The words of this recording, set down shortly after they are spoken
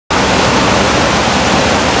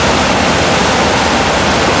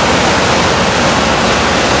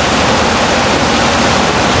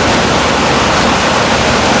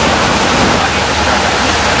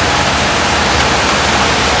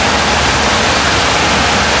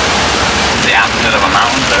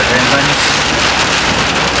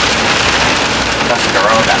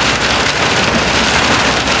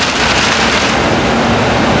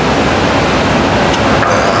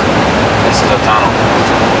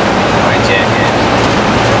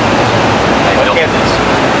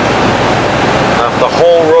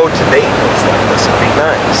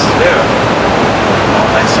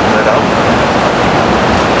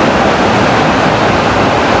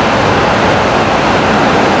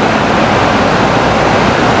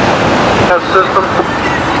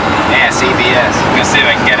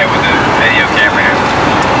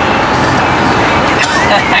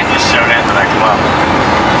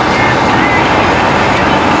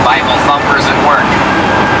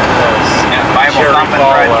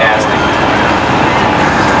broadcasting.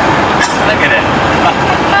 Look at it.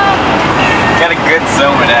 Got a good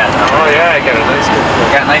zoom of that. Oh yeah, I got a nice good zoom.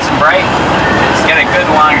 Got it nice and bright. Just get a good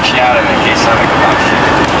long shot of it in case something comes out.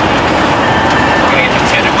 I'm gonna get the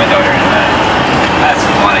tinted window here in a minute. That's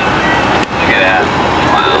funny. Look at that.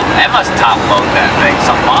 Wow. That must top load that thing.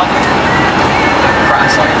 Something off it.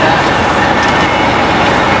 Cross like that.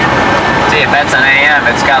 See, if that's an AM,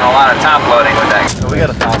 it's got a lot of top loading with that. So we got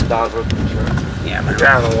a $1,000 worth of insurance. Yeah, but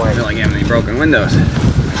down the way. I don't like having any broken windows.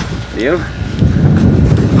 Do you?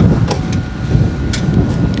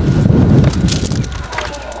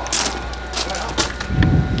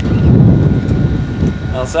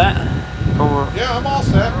 All set? Yeah, I'm all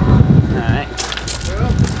set. Alright.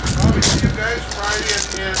 Well, probably see you guys Friday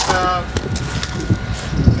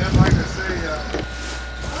and like I say,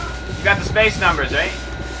 You got the space numbers, right?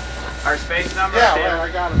 Our space numbers? yeah, well, I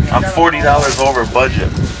got them. I'm $40 over budget.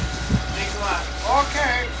 Thanks a lot.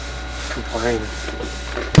 Okay. Complain.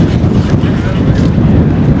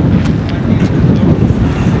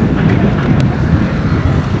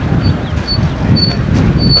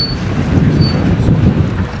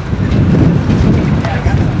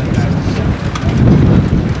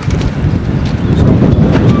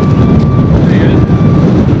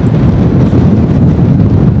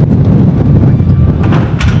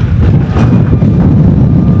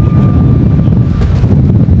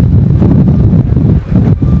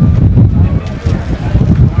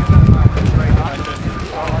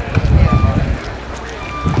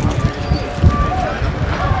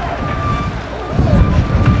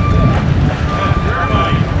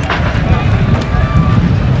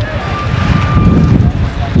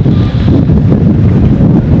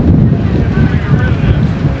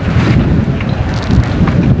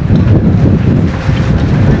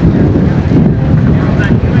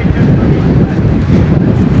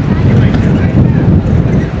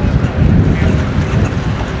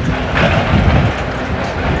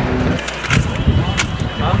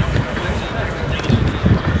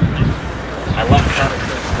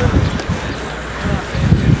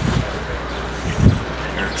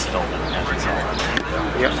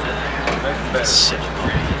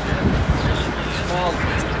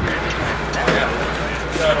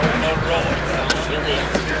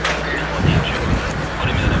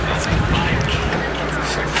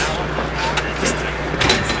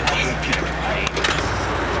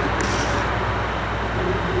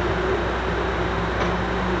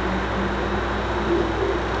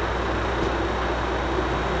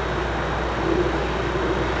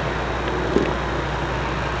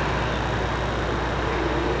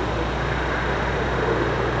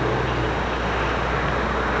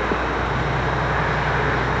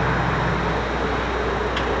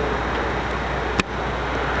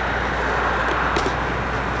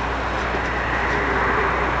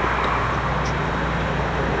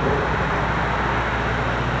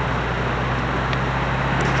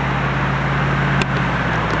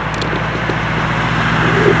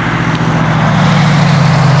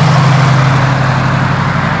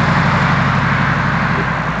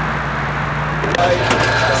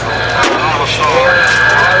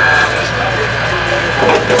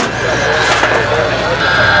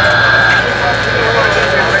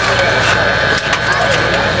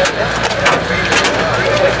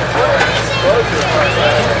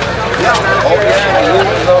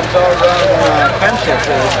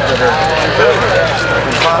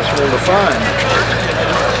 Impossible to find.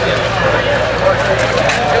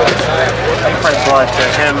 I brought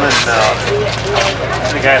him and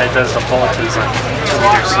the guy that does the bulletins on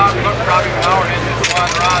their CV.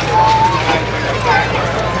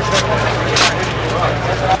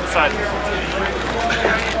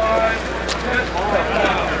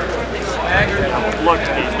 Look,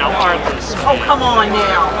 these now aren't these. Oh, come on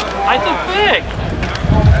now. I think big.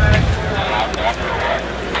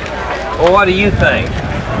 Well, what do you think?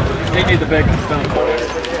 They need the big stuff.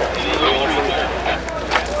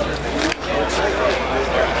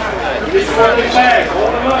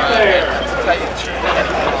 Hold him up there.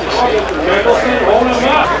 Hold him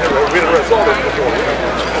up.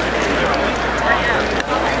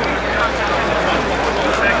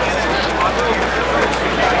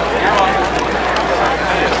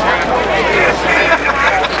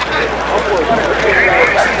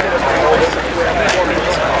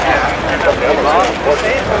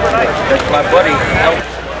 That's my buddy.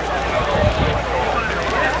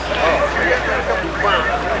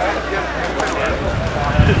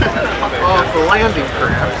 Oh, it's the landing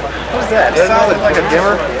craft. What's that? Doesn't that look like a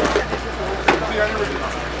dimmer?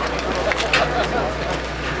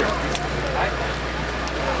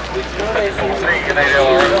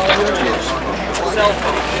 cell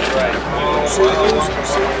phone. Right.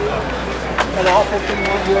 An awful thing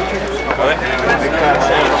on your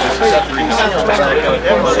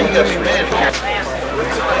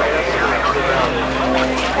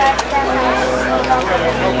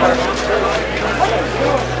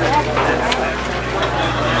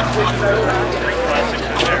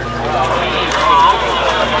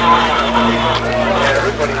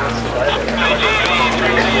everybody wants to buy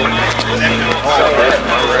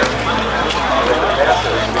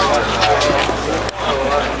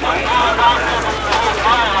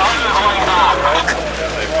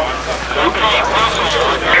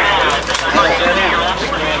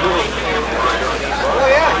Oh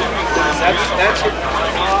yeah, that's it.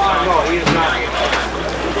 No, he is not.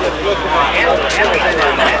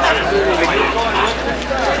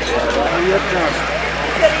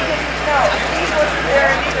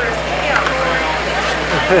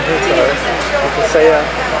 Say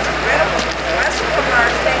The rest of them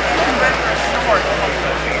are taking the river north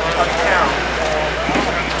of town.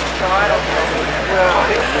 So I don't know.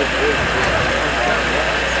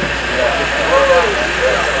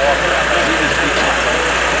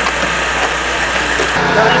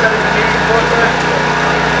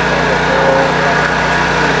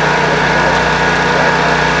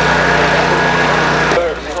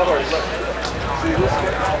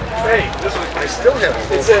 Hey, this one, I still have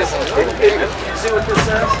it. It says, you see what this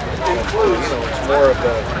says? Includes. You know, it's more of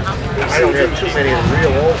the, I don't have too many of the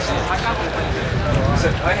real old stuff.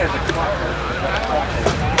 I had the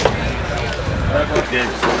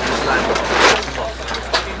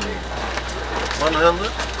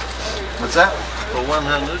 100? What's that? For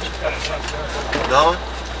 $100? Dollar? Is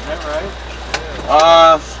that right?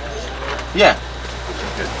 Yeah.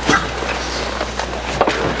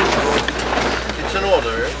 It's an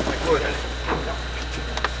order, eh? Go ahead.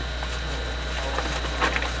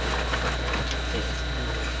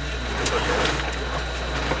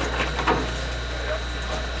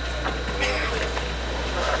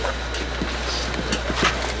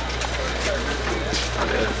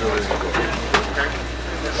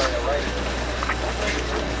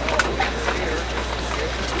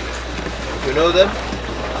 You know them?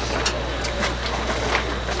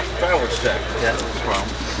 Traveler's check. Yeah, no problem.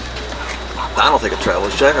 I don't think a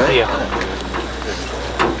traveler's check, right? Yeah.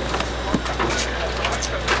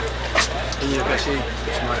 Here, Bessie,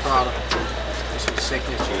 it's my father. This is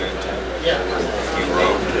signature. Yeah.